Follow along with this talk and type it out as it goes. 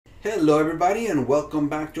Hello everybody and welcome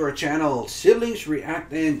back to our channel, Siblings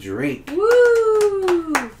React and Drink.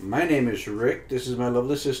 Woo! My name is Rick, this is my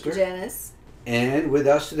lovely sister. Janice. And with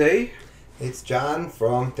us today, it's John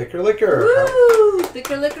from Thicker Liquor. Woo!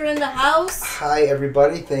 Thicker Liquor in the house. Hi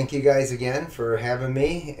everybody, thank you guys again for having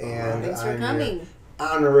me. And thanks for coming.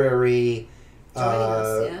 Honorary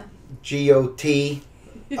us, GOT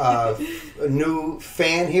a new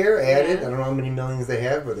fan here added. I don't know how many millions they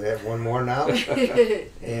have, but they have one more now.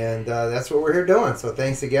 And that's what we're here doing. So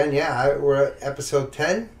thanks again. Yeah, we're at episode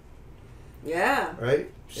 10. Yeah. Right?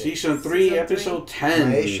 Season 3, episode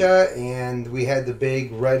 10. Mhysa, and we had the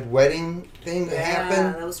big red wedding thing that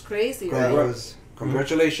happened. That was crazy, That right? was...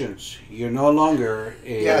 Congratulations, you're no longer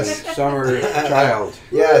a summer child.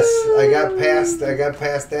 Yes, I got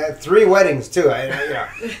past that. 3 weddings too. I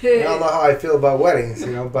don't know how I feel about weddings,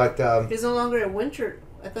 but he's no longer a winter.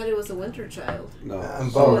 I thought he was a winter child. No,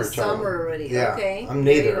 I'm both. Summer already. Yeah, okay. I'm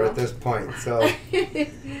neither at this point. So,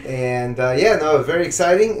 and very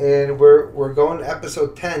exciting, and we're going to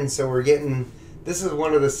episode 10. So we're getting. This is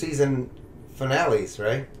one of the season finales,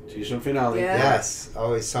 right? Season finale. Yeah. Yes,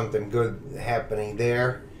 always something good happening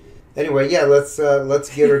there. Anyway, yeah, let's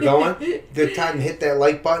get her going. Good time to hit that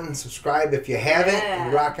like button, subscribe if you haven't. Yeah.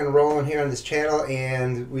 We're rocking and rolling here on this channel,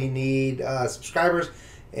 and we need subscribers.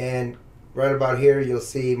 And right about here, you'll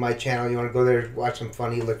see my channel. You want to go there, watch some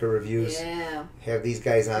funny liquor reviews. Yeah. Have these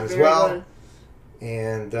guys on as Very well. good.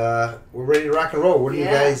 And we're ready to rock and roll. What do you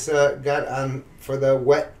guys got on for the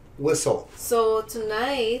wet whistle? So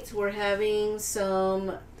tonight we're having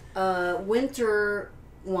some winter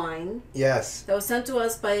wine. Yes. That was sent to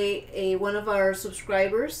us by one of our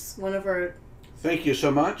subscribers. One of our... Thank you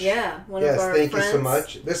so much. Yeah, one of our Yes, thank friends. you so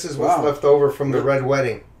much. This is what's left over from the red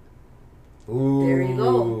wedding. Ooh. There you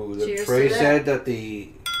go. The Cheers phrase to said that the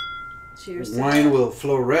Cheers wine to will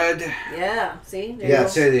flow red. Yeah, see? There He you did go.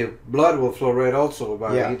 say the blood will flow red also.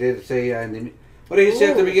 But Yeah. he did say, what did he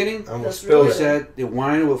say at the beginning? I almost That's spilled He really it. said the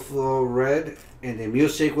wine will flow red and the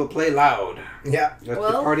music will play loud. Yeah. Let the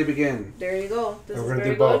Well, party begin. There you go. This And is we're going to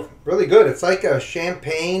very do both. good. Really good. It's like a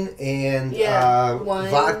champagne and Wine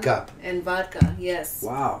vodka. and vodka, yes.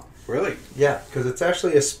 Wow, really? Yeah, because it's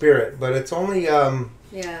actually a spirit, but it's only Yeah.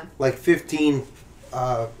 like 15%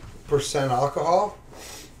 alcohol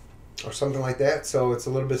or something like that. So it's a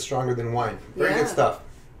little bit stronger than wine. Very Yeah. good stuff.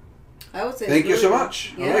 I would say Thank you it's so really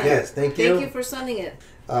much. good. I Yeah. like it. Yes, thank you. Thank you for sending it.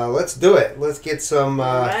 Let's do it. Let's get some...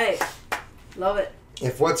 All right. Love it.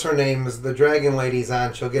 If what's her name is the dragon lady's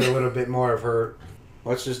on, she'll get a little bit more of her...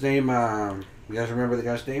 What's his name? You guys remember the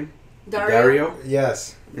guy's name? Dario.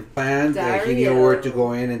 Yes. The plan that he knew where to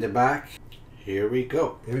go in the back. Here we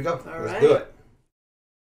go. Here we go. All Let's right. do it.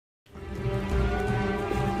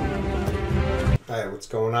 Alright, what's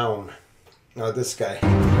going on? Oh, this guy.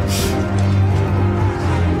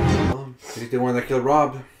 He's the one that killed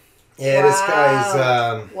Rob. Yeah, this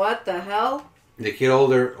guy's... What the hell? They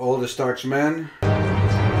killed all the Stark's men. Wow.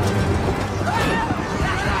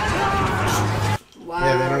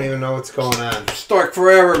 Yeah, they don't even know what's going on. Stark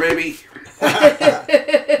forever, baby.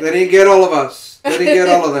 They didn't get all of us. They didn't get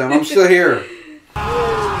all of them. I'm still here.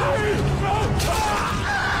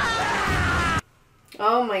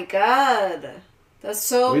 Oh my god. That's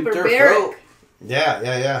so Winterfell. barbaric.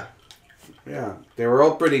 Yeah. Yeah, they were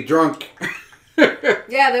all pretty drunk.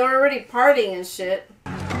 Yeah, they were already partying and shit.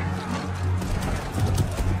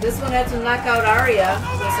 This one had to knock out Arya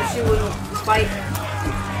so she wouldn't fight.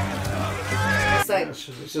 It's like,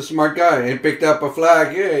 He's a smart guy. He picked up a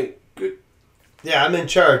flag. Hey, good. Yeah, I'm in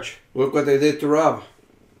charge. Look what they did to Rob.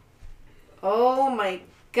 oh my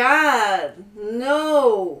god.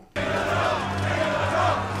 No.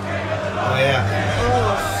 Oh, yeah.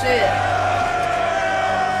 Oh shit.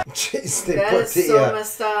 Jeez, they That put is the... so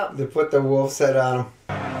messed up. they put the wolf set on him.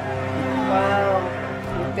 Wow.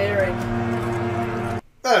 Barbaric.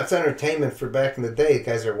 That's entertainment for back in the day. The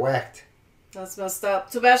guys are whacked. That's messed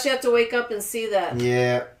up. Too bad she had to wake up and see that.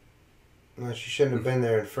 Yeah. Well, she shouldn't have been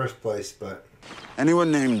there in the first place, but...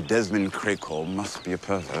 Anyone named Desmond Craycall must be a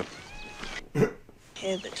pervert.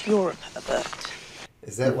 Hear that you're a pervert.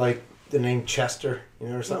 Is that like the name Chester,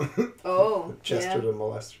 or something? Oh, Chester the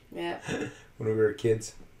molester. Yeah. When we were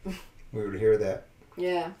kids, we would hear that.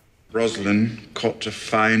 Yeah. Rosalind caught a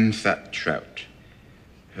fine fat trout.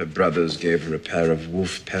 Her brothers gave her a pair of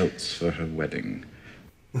wolf pelts for her wedding.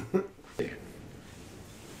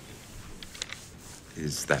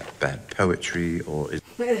 Is that bad poetry, or is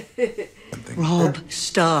something? Rob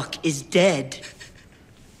Stark is dead.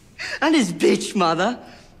 And his bitch mother.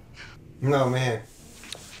 No, man.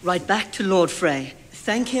 Write back to Lord Frey.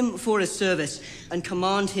 Thank him for his service and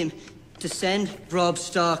command him to send Robb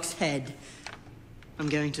Stark's head. I'm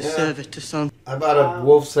going to serve it to Sansa. How about a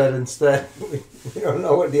wolf's head instead? We don't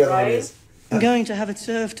know what the other one is. I'm going to have it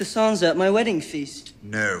served to Sansa at my wedding feast.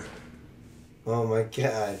 No. Oh my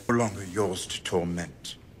god. No longer yours to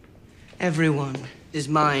torment. Everyone is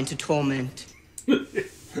mine to torment. You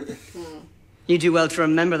do well to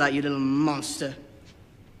remember that, you little monster.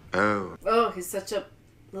 Oh. Oh, he's such a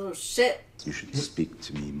little shit. You should speak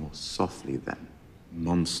to me more softly then.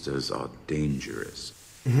 Monsters are dangerous.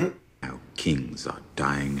 Now kings are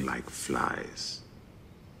dying like flies.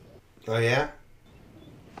 Oh yeah?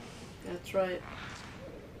 That's right.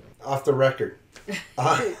 Off the record.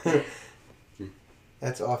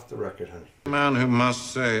 That's off the record, honey. A man who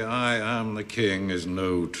must say, I am the king, is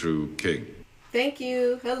no true king. Thank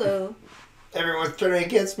you. Hello. Everyone's turning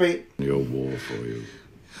against me. Your war for you.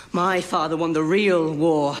 My father won the real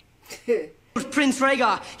war. Prince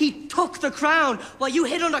Rhaegar, he took the crown while you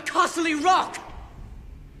hid under Castle Rock.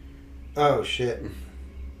 Oh shit.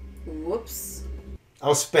 Whoops.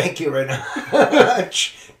 I'll spank you right now.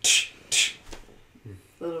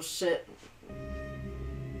 Little shit.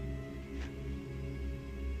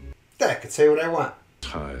 I could say what I want.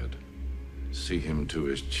 Tired. See him to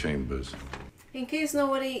his chambers. In case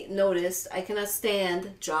nobody noticed, I cannot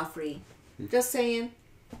stand Joffrey. Just saying.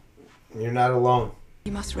 You're not alone.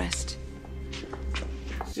 You must rest.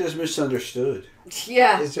 It's just misunderstood.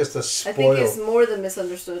 Yeah. It's just a I spoil. think it's more than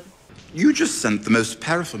misunderstood. You just sent the most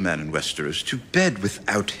powerful man in Westeros to bed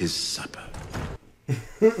without his supper.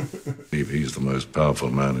 Believe he's the most powerful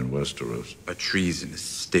man in Westeros. A treasonous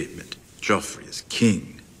statement. Joffrey is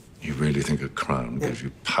king. You really think a crown gives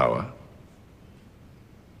you power?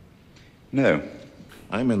 No.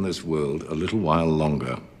 I'm in this world a little while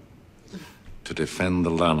longer. To defend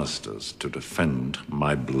the Lannisters, to defend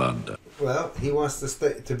my blood. Well, he wants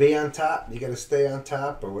to be on top. You gotta stay on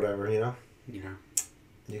top or whatever, you know? Yeah.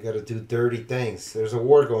 You gotta do dirty things. There's a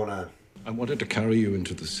war going on. I wanted to carry you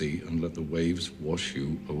into the sea and let the waves wash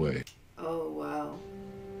you away. Oh, wow.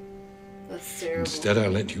 That's terrible. Instead, I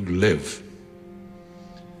let you live.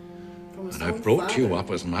 From his And own I brought you father.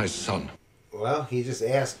 up as my son. Well, he just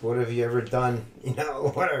asked, what have you ever done? You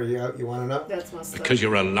know, whatever. You want to know? That's messed up. Because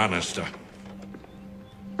you're a Lannister.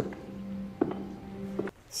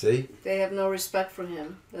 See? They have no respect for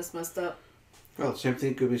him. That's messed up. Well, same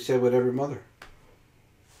thing could be said with every mother.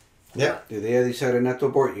 Yeah. They decided not to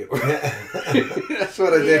abort you. That's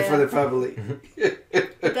what I did for the family.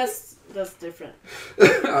 But that's different.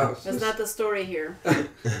 Oh, That's not the story here.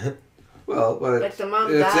 well, but Like the mom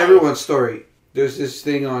it's died. everyone's story. There's this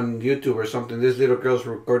thing on YouTube or something. This little girl's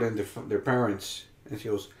recording their parents, and she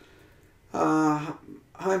goes, "Hi,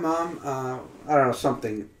 Mom. I don't know,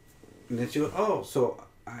 something." And then she goes, "Oh, so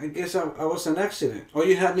I guess I was an accident. Oh,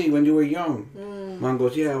 you had me when you were young." Mom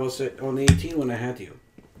goes, "Yeah, I was only 18 when I had you."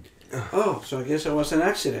 Oh, so I guess I was an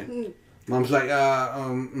accident. Mom's like,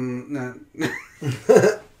 nah.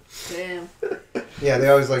 Damn. Yeah, they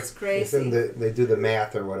always like, It's crazy. they do the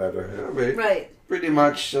math or whatever. I mean, Right. pretty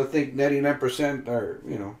much, I think 99% are,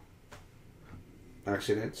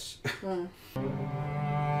 accidents.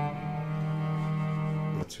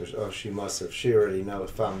 That's oh, she must have. She already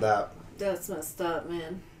found out. That's messed up,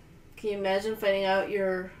 man. Can you imagine finding out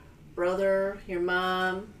your brother, your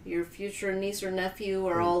mom, your future niece or nephew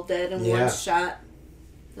are all dead in Yeah. one shot?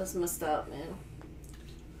 That's messed up, man.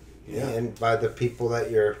 Yeah. And by the people that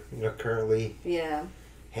you're currently Yeah.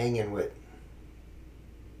 hanging with.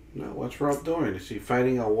 No, what's Rob doing? Is he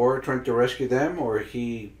fighting a war trying to rescue them, or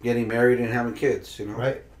he getting married and having kids,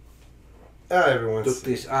 Right? Everyone's... Took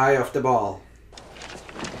this eye off the ball.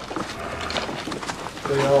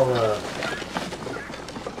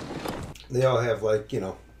 They all have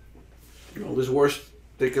All these wars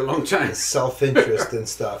take a long time. self-interest and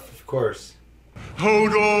stuff, of course.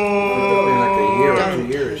 Hold Probably like a year or 2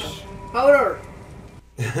 years. Hodor!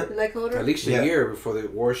 You like Hodor? At least a Yeah. year before the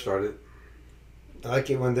war started. I like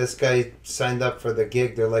it when this guy signed up for the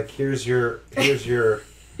gig. They're like, here's a Your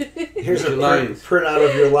lines. print out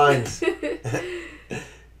of your lines.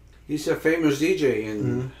 He's a famous DJ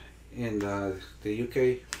in the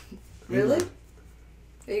UK. Really? England.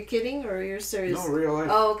 Are you kidding or you're serious? No, real life.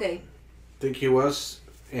 Oh, okay. Think he was,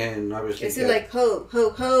 and obviously. Is he like Hodor?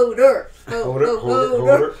 Hodor! Hold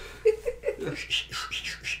it.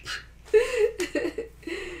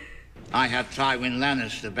 I have Tywin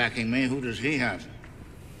Lannister backing me. Who does he have?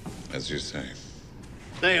 As you say.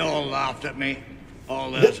 They all laughed at me.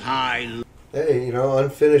 All those high... Hey,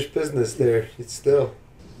 unfinished business there. It's still...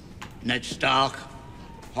 Ned Stark,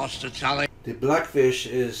 Hospitality. The Blackfish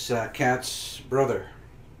is Kat's brother.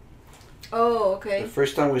 Oh, okay. The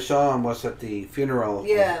first time we saw him was at the funeral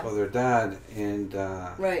Yeah. of their dad, and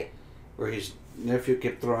Right. where his nephew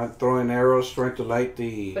kept throwing arrows, trying to light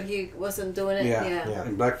the... But he wasn't doing it? Yeah. Yeah.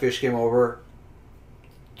 And Blackfish came over,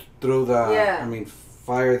 threw the... Yeah.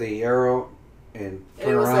 Fired the arrow, and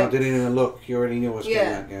turned around, like, didn't even look. He already knew what was going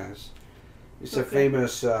on. Yeah. It's a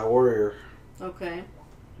famous warrior. Okay.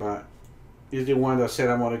 But he's the one that said,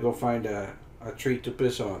 I'm going to go find a tree to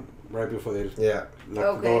piss on right before they locked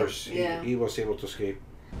the doors. He was able to escape.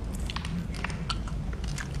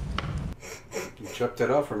 He chopped it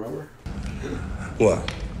off, remember?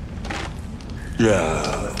 What?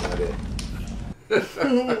 No. That's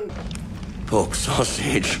not it. Pork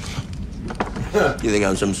sausage. You think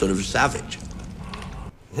I'm some sort of savage?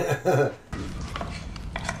 That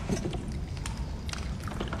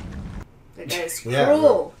guy's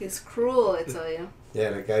cruel. He's cruel, I tell you.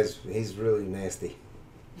 Yeah, he's really nasty.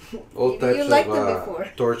 All types you liked him of before.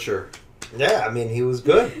 torture. Yeah, I mean, he was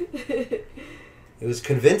good. He was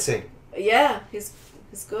convincing. Yeah, he's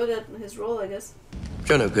good at his role, I guess.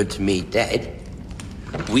 You're no good to me, dead.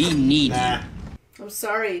 We need you. I'm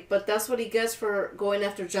sorry, but that's what he gets for going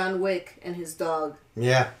after John Wick and his dog.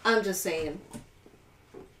 Yeah. I'm just saying.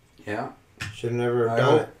 Yeah. Should have never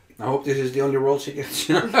done it. I hope this is the only role she gets.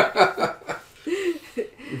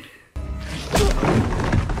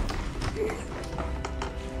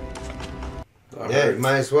 Yeah, you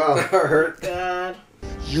might as well. Hurt. God.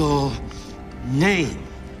 Your name.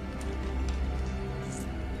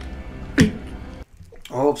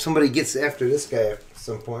 I hope somebody gets after this guy at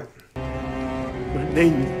some point. My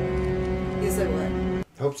name. He said what?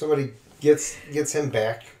 I hope somebody gets him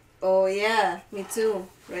back. Oh yeah, me too.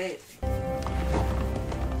 Right.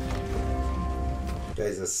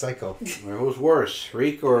 Guy's a psycho. Well, who's worse,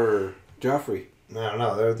 Reek or Joffrey? I don't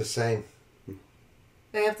know. They're the same.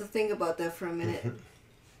 I have to think about that for a minute.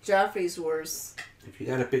 Joffrey's worse. If you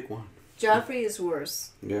gotta pick one. Joffrey is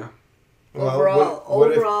worse. Yeah. Well,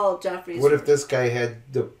 overall, Joffrey is What worse. if this guy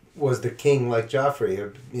was the king like Joffrey?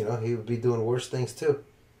 He would be doing worse things too.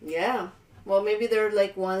 Yeah. Well, maybe they're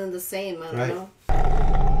like one and the same. I don't know.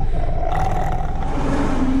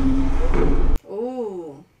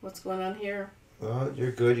 Ooh, what's going on here? Oh,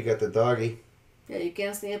 you're good. You got the doggy. Yeah, you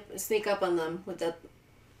can't sneak up on them with that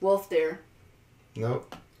wolf there.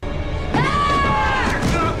 Nope.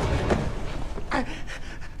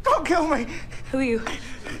 Don't kill me! Who are you?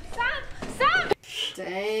 Sam!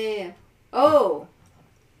 Damn. Oh!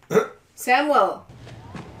 Samuel!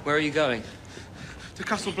 Where are you going? To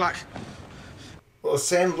Castle Black. Well,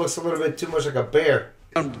 Sam looks a little bit too much like a bear.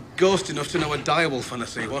 I'm ghost enough to know a direwolf when I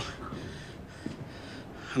see one.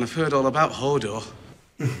 And I've heard all about Hodor.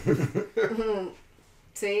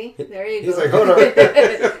 See? There you go. He's like, Hodor.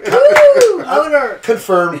 Woo! Hodor!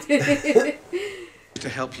 Confirmed. To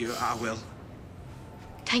help you, I will.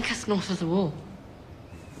 Take us north of the wall.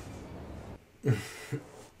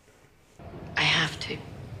 I have to.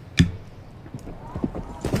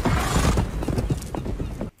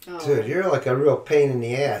 Oh. Dude, you're like a real pain in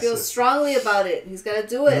the ass. Feels strongly about it. He's got to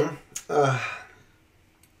do it.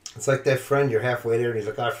 It's like that friend, you're halfway there and he's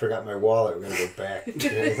like, oh, I forgot my wallet, we're going to go back. And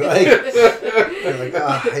he's like,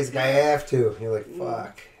 I have to. You're like,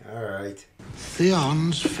 fuck, all right.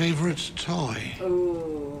 Theon's favorite toy.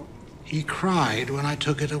 Ooh. He cried when I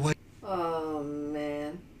took it away. Oh,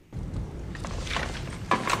 man.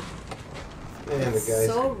 Man, the guy's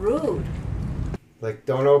so rude. like,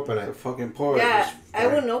 don't open it. The fucking poor. Yeah, I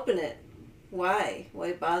wouldn't open it. Why?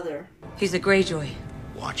 Why bother? He's a Greyjoy.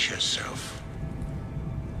 Watch yourself.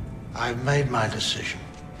 I've made my decision.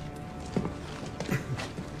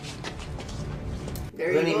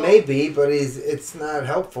 There you And he go. may be, but it's not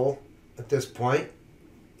helpful at this point.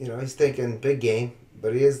 You know, he's thinking big game,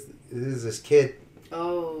 but it is his kid.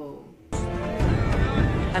 Oh.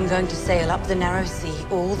 I'm going to sail up the narrow sea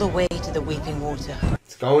all the way to the Weeping Water.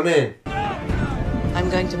 It's going in. I'm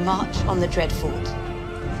going to march on the Dreadfort.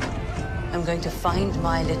 I'm going to find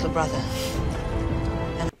my little brother.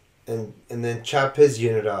 And then chop his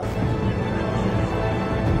unit off.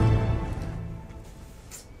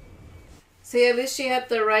 See, at least she had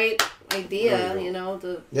the right idea, you know.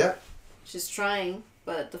 Yeah. She's trying,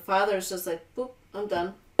 but the father's just like, boop, I'm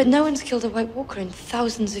done. But no one's killed a White Walker in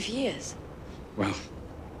thousands of years. Well,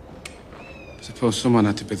 I suppose someone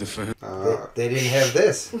had to be the first. They didn't have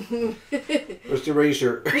this. Where's the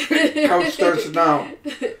razor? Count starts now.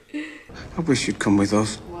 I wish you'd come with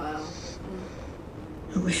us. Wow.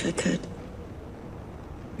 I wish I could.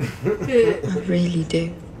 I really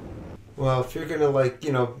do. Well, if you're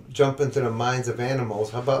gonna jump into the minds of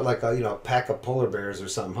animals, how about a pack of polar bears or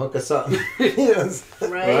something? Hook us up,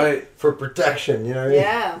 Right. For protection. You know what I mean?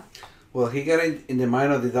 Yeah. Well, he got in the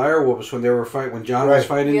mind of the direwolves when they were when John was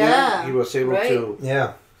fighting Yeah. them. He was able to.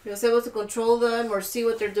 Yeah. He was able to control them or see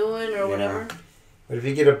what they're doing or whatever. But if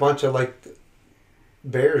you get a bunch of like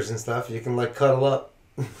bears and stuff, you can like cuddle up.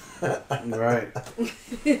 Right.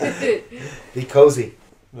 Be cozy.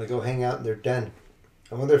 Like go hang out in their den.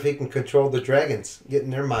 I wonder if he can control the dragons, get in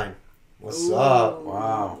their mind. What's up?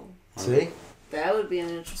 Wow. See? That would be an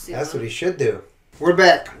interesting That's one. what he should do. We're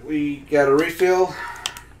back. We got a refill.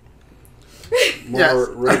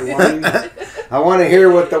 More red wine. I want to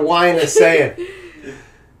hear what the wine is saying.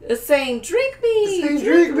 It's saying, drink me! It's saying,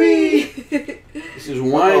 drink me! This is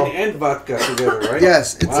wine and vodka together, right?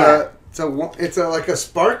 Yes, it's a like a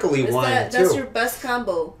sparkly wine too. That's your best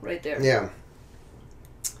combo right there. Yeah.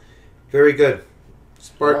 Very good.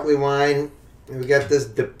 Sparkly wine. And we got this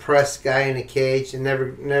depressed guy in a cage and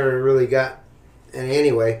never really got any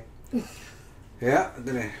anyway. Yeah, I'm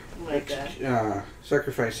gonna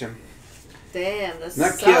sacrifice him. Damn, that's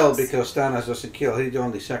not kill because Thanos doesn't kill. He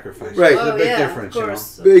only sacrifices. Right. There's a big difference, of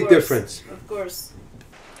course, you know. Big difference. Of course.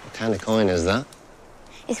 What kind of coin is that?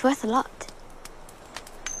 It's worth a lot.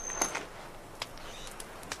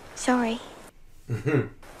 Sorry.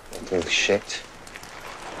 Oh, shit.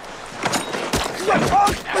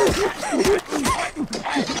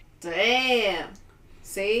 Damn.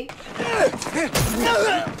 See?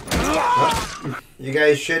 You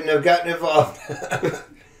guys shouldn't have gotten involved.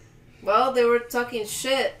 Well, they were talking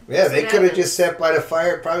shit. Yeah, they could have just sat by the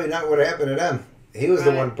fire. Probably not what happened to them. He was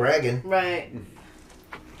the one bragging. Right.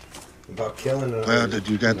 About killing them. Where did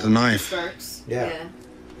you get the knife? Starks. Yeah.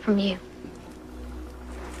 From you.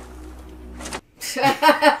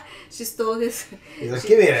 She stole his... He's like,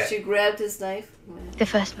 give me that. She grabbed his knife. The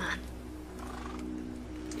first man.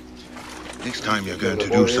 Next time you're going to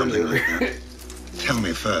do something like that, tell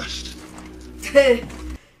me first.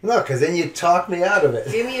 No, because then you talk me out of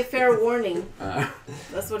it. Give me a fair warning.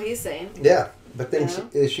 That's what he's saying. Yeah, but then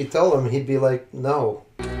she told him, he'd be like, no.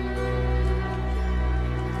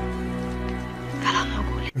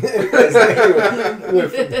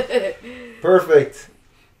 Perfect.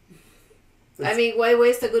 I mean, why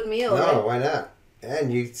waste a good meal? No, right? why not?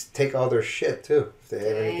 And you take all their shit too. If they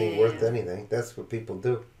have anything worth anything, that's what people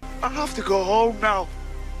do. I have to go home now.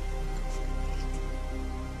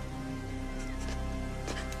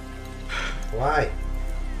 Why?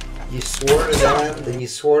 You swore to them, then you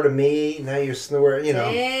swore to me. Now you're snoring. You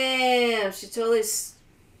know. Damn, she totally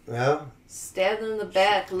Well. stabbed him in the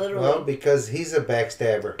back, literally. Well, because he's a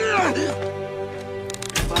backstabber.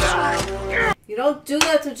 Wow. You don't do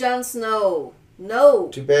that to Jon Snow. No.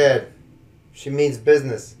 Too bad. She means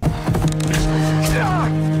business.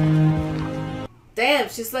 Damn,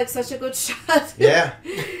 she's like such a good shot. Yeah,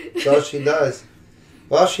 that's all she does.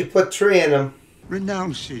 Well, she put 3 in him.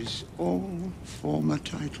 Renounces all former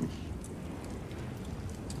titles,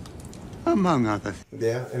 among others.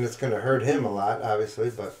 Yeah, and it's going to hurt him a lot, obviously,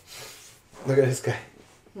 but look at this guy.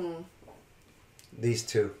 These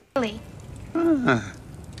two. Ah,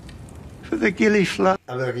 for the gilly fly.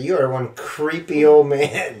 I'm like, you are one creepy old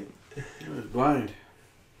man. He was blind.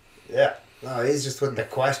 Yeah. No, he's just with the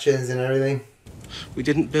questions and everything. We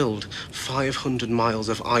didn't build 500 miles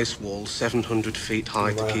of ice wall 700 feet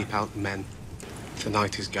high to keep out men. The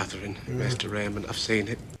night is gathering, Mr. Raymond. I've seen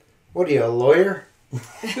it. What are you, a lawyer?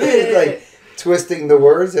 He's like twisting the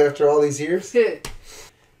words after all these years.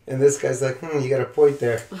 And this guy's like, you got a point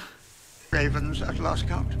there. Ravens at last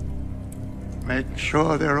count. Make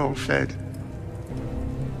sure they're all fed.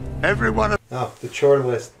 Every one of... Oh, the chore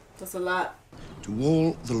list. That's a lot. To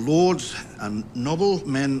all the lords and noble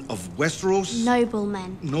men of Westeros.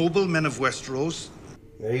 Noblemen. Noble men of Westeros.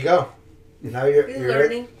 There you go. Now you're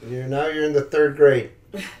learning. You're in the 3rd grade.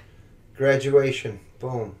 Graduation.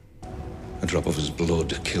 Boom. A drop of his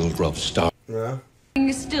blood killed Robb Stark. Yeah. King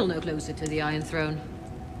is still no closer to the Iron Throne.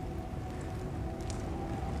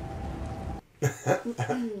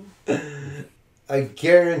 I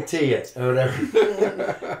guarantee it. Or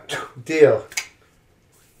whatever. Deal.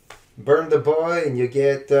 Burn the boy and you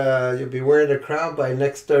get you'll be wearing a crown by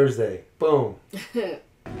next Thursday. Boom.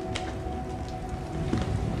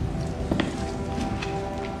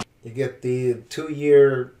 You get the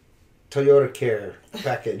 2-year Toyota Care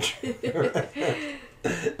package.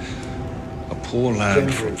 A poor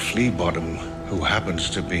lad from Flea Bottom who happens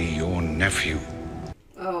to be your nephew.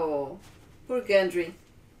 Oh, poor Gendry.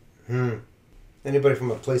 Anybody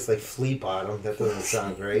from a place like Flea Bottom, that doesn't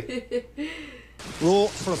sound great. Row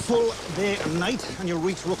for a full day and night and you'll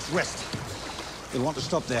reach Rook's Rest. You'll want to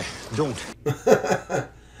stop there. Don't.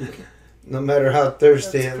 No matter how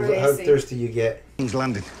thirsty you get. King's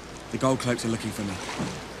Landing. The gold cloaks are looking for me.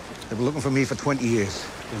 They've been looking for me for 20 years.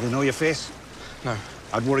 Do they know your face? No.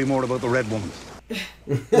 I'd worry more about the Red Woman.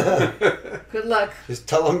 Good luck. Just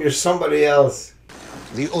tell them you're somebody else.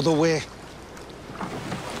 The other way.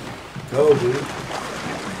 Go, dude.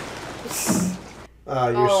 Ah,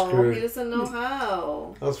 you're screwed. He doesn't know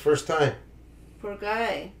how. That was first time. Poor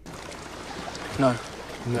guy. No.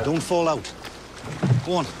 Don't fall out.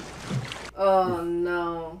 Go on. Oh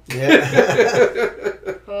no. Yeah.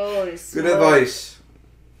 Holy smokes. Good advice.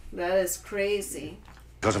 That is crazy.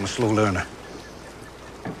 Because I'm a slow learner.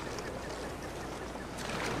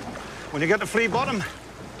 When you get to Free Bottom,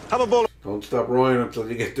 have a bowl. Don't stop rowing until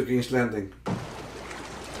you get to King's Landing.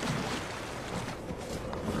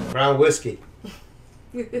 Brown whiskey.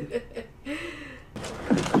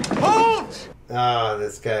 Halt! Ah,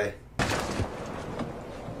 this guy.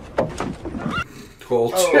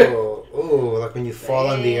 Cold. Oh, like when you fall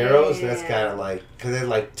on the arrows, that's kind of like, because they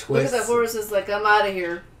like twist. Look at that horse, is like, I'm out of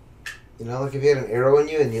here. You know, like if you had an arrow in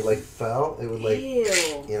you and you like fell, it would like,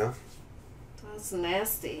 Ew. you know. That's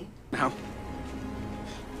nasty. Now,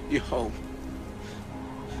 you're home.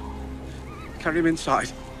 Carry him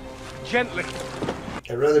inside. Gently.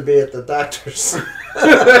 I'd rather be at the doctor's.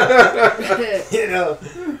 You know.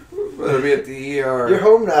 Rather be at the ER. You're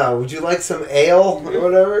home now. Would you like some ale or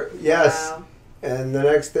whatever? Yes. Wow. And the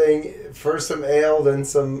next thing, first some ale, then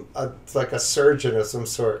some, it's like a surgeon of some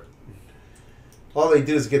sort. All they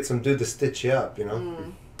do is get some dude to stitch you up, you know?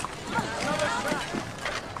 Mm.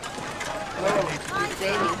 Oh,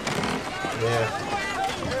 Jamie. Yeah.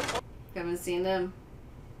 Haven't seen them.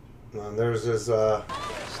 And there's his,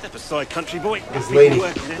 Step aside, country boy. his lady.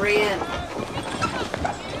 Bran.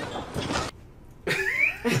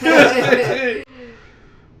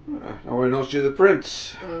 No one knows you're the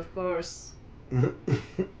prince. Of course.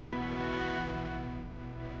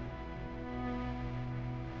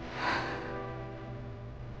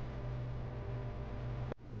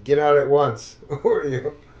 Get out at once. Who are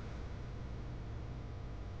you?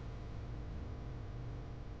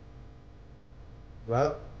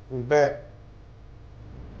 Well, we're back.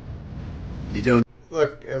 You don't.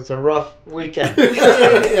 Look, it's a rough weekend. You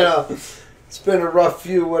know, it's been a rough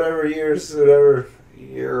few whatever years, whatever.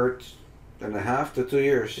 Year and a half to 2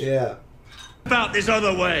 years. Yeah. About this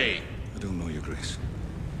other way. I don't know, Your Grace.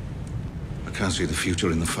 I can't see the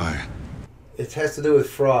future in the fire. It has to do with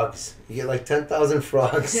frogs. You get like 10,000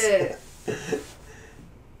 frogs.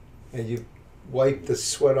 And you wipe the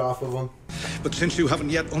sweat off of them. But since you haven't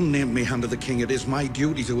yet unnamed me Hand of the King, it is my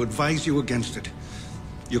duty to advise you against it.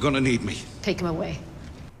 You're gonna need me. Take him away.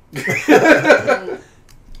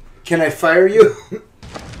 Can I fire you?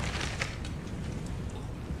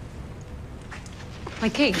 My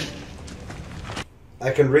king.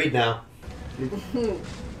 I can read now.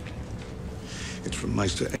 It's from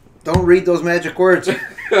Mhysa. Don't read those magic words. It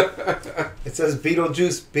says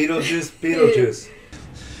Beetlejuice, Beetlejuice, Beetlejuice.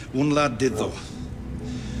 One lad did, though.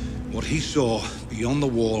 What he saw beyond the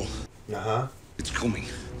wall, it's coming.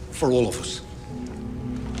 For all of us.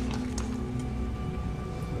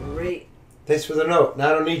 Great. Thanks for the note. Now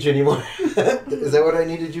I don't need you anymore. Is that what I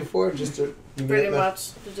needed you for? Just to Pretty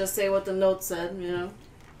much. To just say what the note said, you know.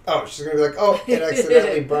 Oh, she's going to be like, oh, it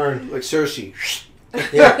accidentally burned. Like Cersei.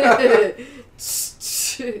 Yeah.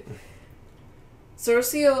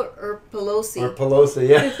 Cersei or Pelosi? Or Pelosi,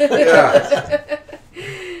 yeah. Yeah.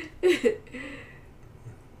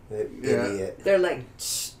 Idiot. They're like...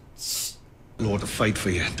 Lord, to fight for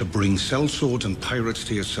you, to bring sellswords and pirates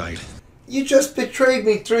to your side. You just betrayed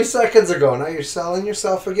me 3 seconds ago. Now you're selling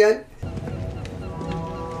yourself again?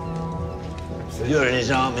 You're in his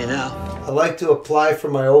army now. I'd like to apply for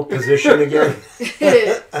my old position again.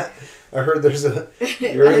 I heard there's a...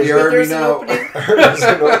 You're in the army now. I heard there's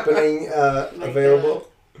an opening available.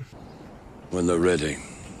 When they're ready.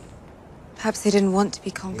 Perhaps they didn't want to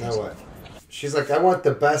be conquered. You know what? She's like, I want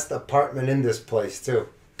the best apartment in this place, too.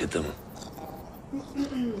 Did them.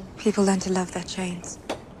 People learn to love their chains.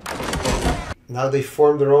 Now they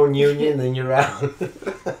form their own union, then you're out.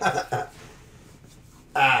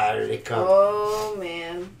 There they come. Oh,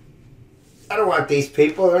 man. I don't want these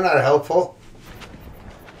people. They're not helpful.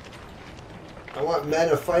 I want men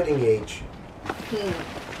of fighting age. If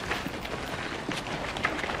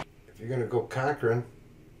you're going to go conquering,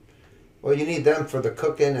 well, you need them for the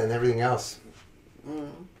cooking and everything else.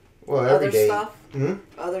 Well, every Other day. Stuff?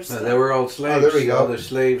 Other stuff. They were all slaves. Oh, there we go. All the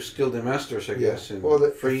slaves killed their masters, I guess, and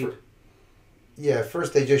freed. Yeah,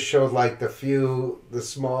 first they just showed like the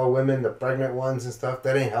small women, the pregnant ones and stuff.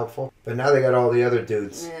 That ain't helpful. But now they got all the other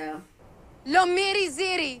dudes. Yeah. Lomiri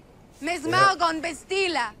Ziri, Mesmalgon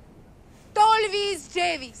Bestila, Tolvis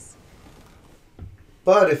Jevis.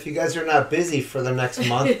 But if you guys are not busy for the next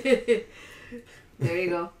month, There you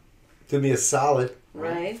go. Do me a solid.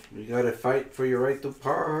 Right. You gotta fight for your right to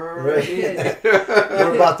party. Right.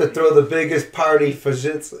 We're about to throw the biggest party for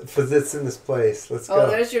zits in this place. Let's go. Oh,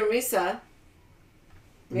 there's your Mhysa.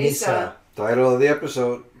 Mhysa. Title of the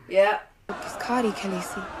episode. Yeah. Kaskadi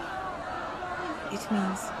Khaleesi. It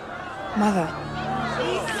means mother.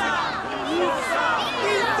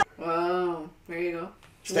 Wow. There you go.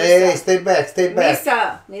 Stay back.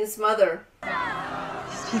 Mhysa means mother.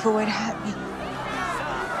 These people won't hurt me.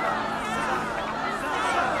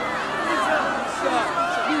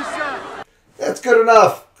 That's good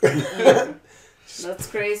enough. That's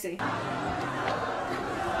crazy. What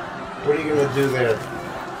are you going to do there?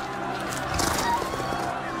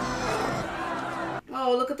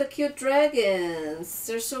 Oh, look at the cute dragons.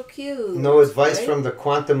 They're so cute. No advice right? from the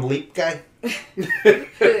Quantum Leap guy?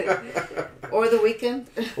 Or the Weekend.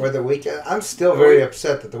 Or the Weekend? I'm still very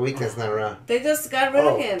upset that the Weekend's not around. They just got rid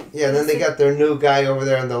of him. Yeah, and then they got their new guy over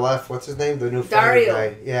there on the left. What's his name? The new fighter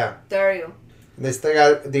guy. Yeah. Dario. And they still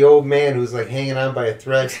got the old man who's like hanging on by a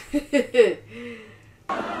thread.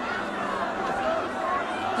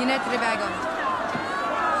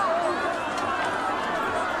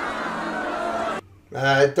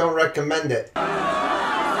 I don't recommend it.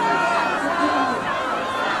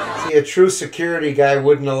 See, a true security guy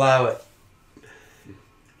wouldn't allow it.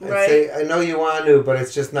 I'd say, I know you want to, but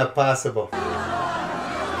it's just not possible.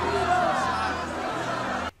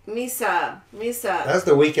 Mhysa. That's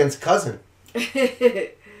the Weekend's cousin. He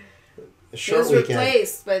Short was weekend.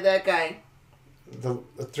 replaced by that guy. The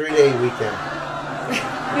 3-day weekend.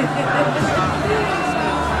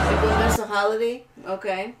 That's a holiday?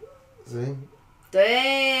 Okay. See?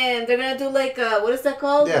 Damn, they're gonna do like what is that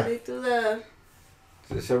called? Yeah. They do the.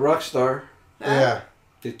 It's a rock star. Yeah.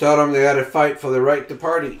 They taught them they had to fight for the right to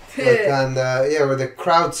party. Like on or the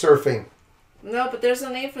crowd surfing. No, but there's a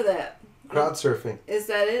name for that. Crowd surfing. Is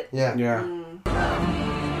that it? Yeah. Yeah.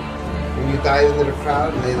 When you dive into the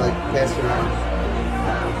crowd and they like pass around.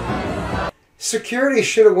 Security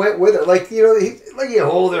should have went with it. Like, you know, like you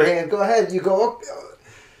hold their hand, go ahead, you go,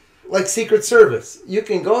 like Secret Service. You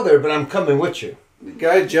can go there, but I'm coming with you. The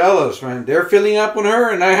guy jealous, man. They're filling up on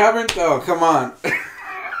her and I haven't? Oh, come on.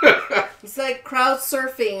 It's like crowd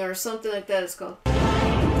surfing or something like that it's called.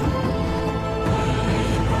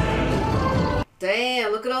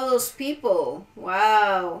 Damn, look at all those people.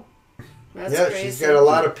 Wow. That's crazy. She's got a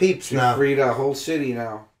lot of peeps She now. freed a whole city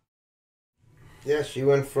now. Yeah, she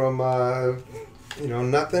went from,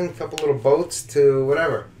 nothing, a couple little boats to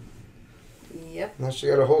whatever. Yep. Now she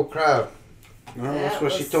got a whole crowd. Well, that's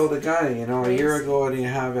what she told the guy. You know, a year ago I didn't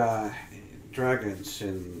have dragons,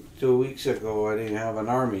 and 2 weeks ago I didn't have an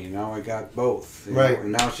army. Now I got both. You know,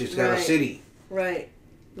 and now she's got a city. Right.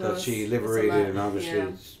 That she liberated, and obviously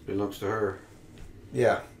it belongs to her.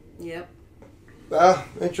 Yeah. Yep. Well,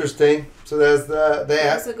 interesting. So there's that.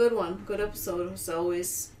 That's a good one. Good episode, as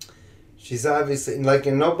always. She's obviously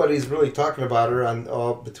and nobody's really talking about her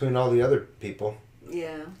between all the other people.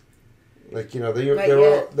 Yeah. Like, you know,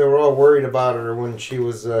 they were all worried about her when she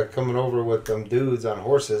was coming over with them dudes on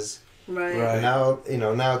horses. Right. And now,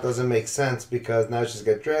 now it doesn't make sense because now she's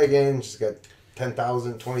got dragons, she's got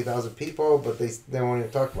 10,000, 20,000 people, but they won't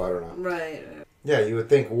even talk about her now. Right. Yeah, you would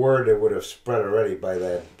think word it would have spread already by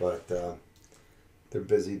then, but they're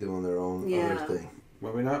busy doing their own other thing.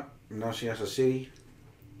 Maybe not. Now she has a city,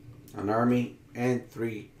 an army, and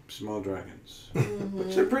 3 small dragons.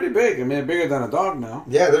 Which are pretty big. I mean, they're bigger than a dog now.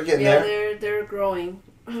 Yeah, they're getting there. Yeah, they're growing.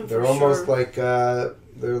 They're almost like,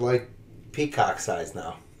 they're like peacock size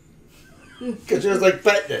now. Because she was like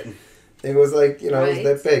petting it. It was like, it was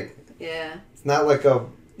that big. Yeah. It's not like a,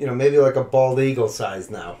 maybe like a bald eagle size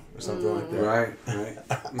now or something like that. Right.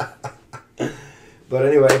 But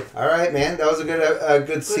anyway, all right, man. That was a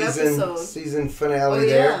good season finale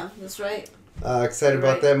there. Yeah, that's right. Excited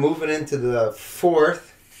about that. Moving into the fourth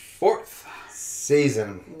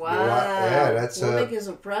season. Wow. Yeah, that's we're making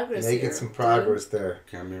some progress making some progress there.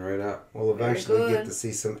 Coming right up. We'll eventually get to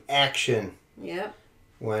see some action. Yep.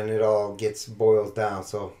 When it all gets boiled down.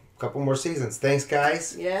 So a couple more seasons. Thanks,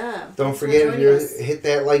 guys. Yeah. Don't forget to hit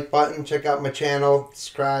that like button. Check out my channel.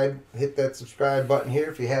 Subscribe. Hit that subscribe button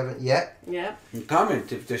here if you haven't yet. Yeah. And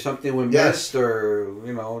comment if there's something we missed or,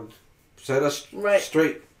 set us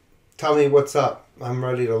straight. Tell me what's up. I'm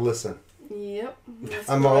ready to listen. Yep.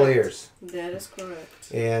 I'm all ears. That is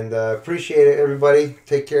correct. And appreciate it, everybody.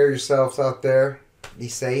 Take care of yourselves out there. Be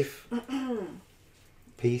safe.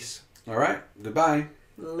 Peace. All right. Goodbye.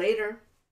 Later.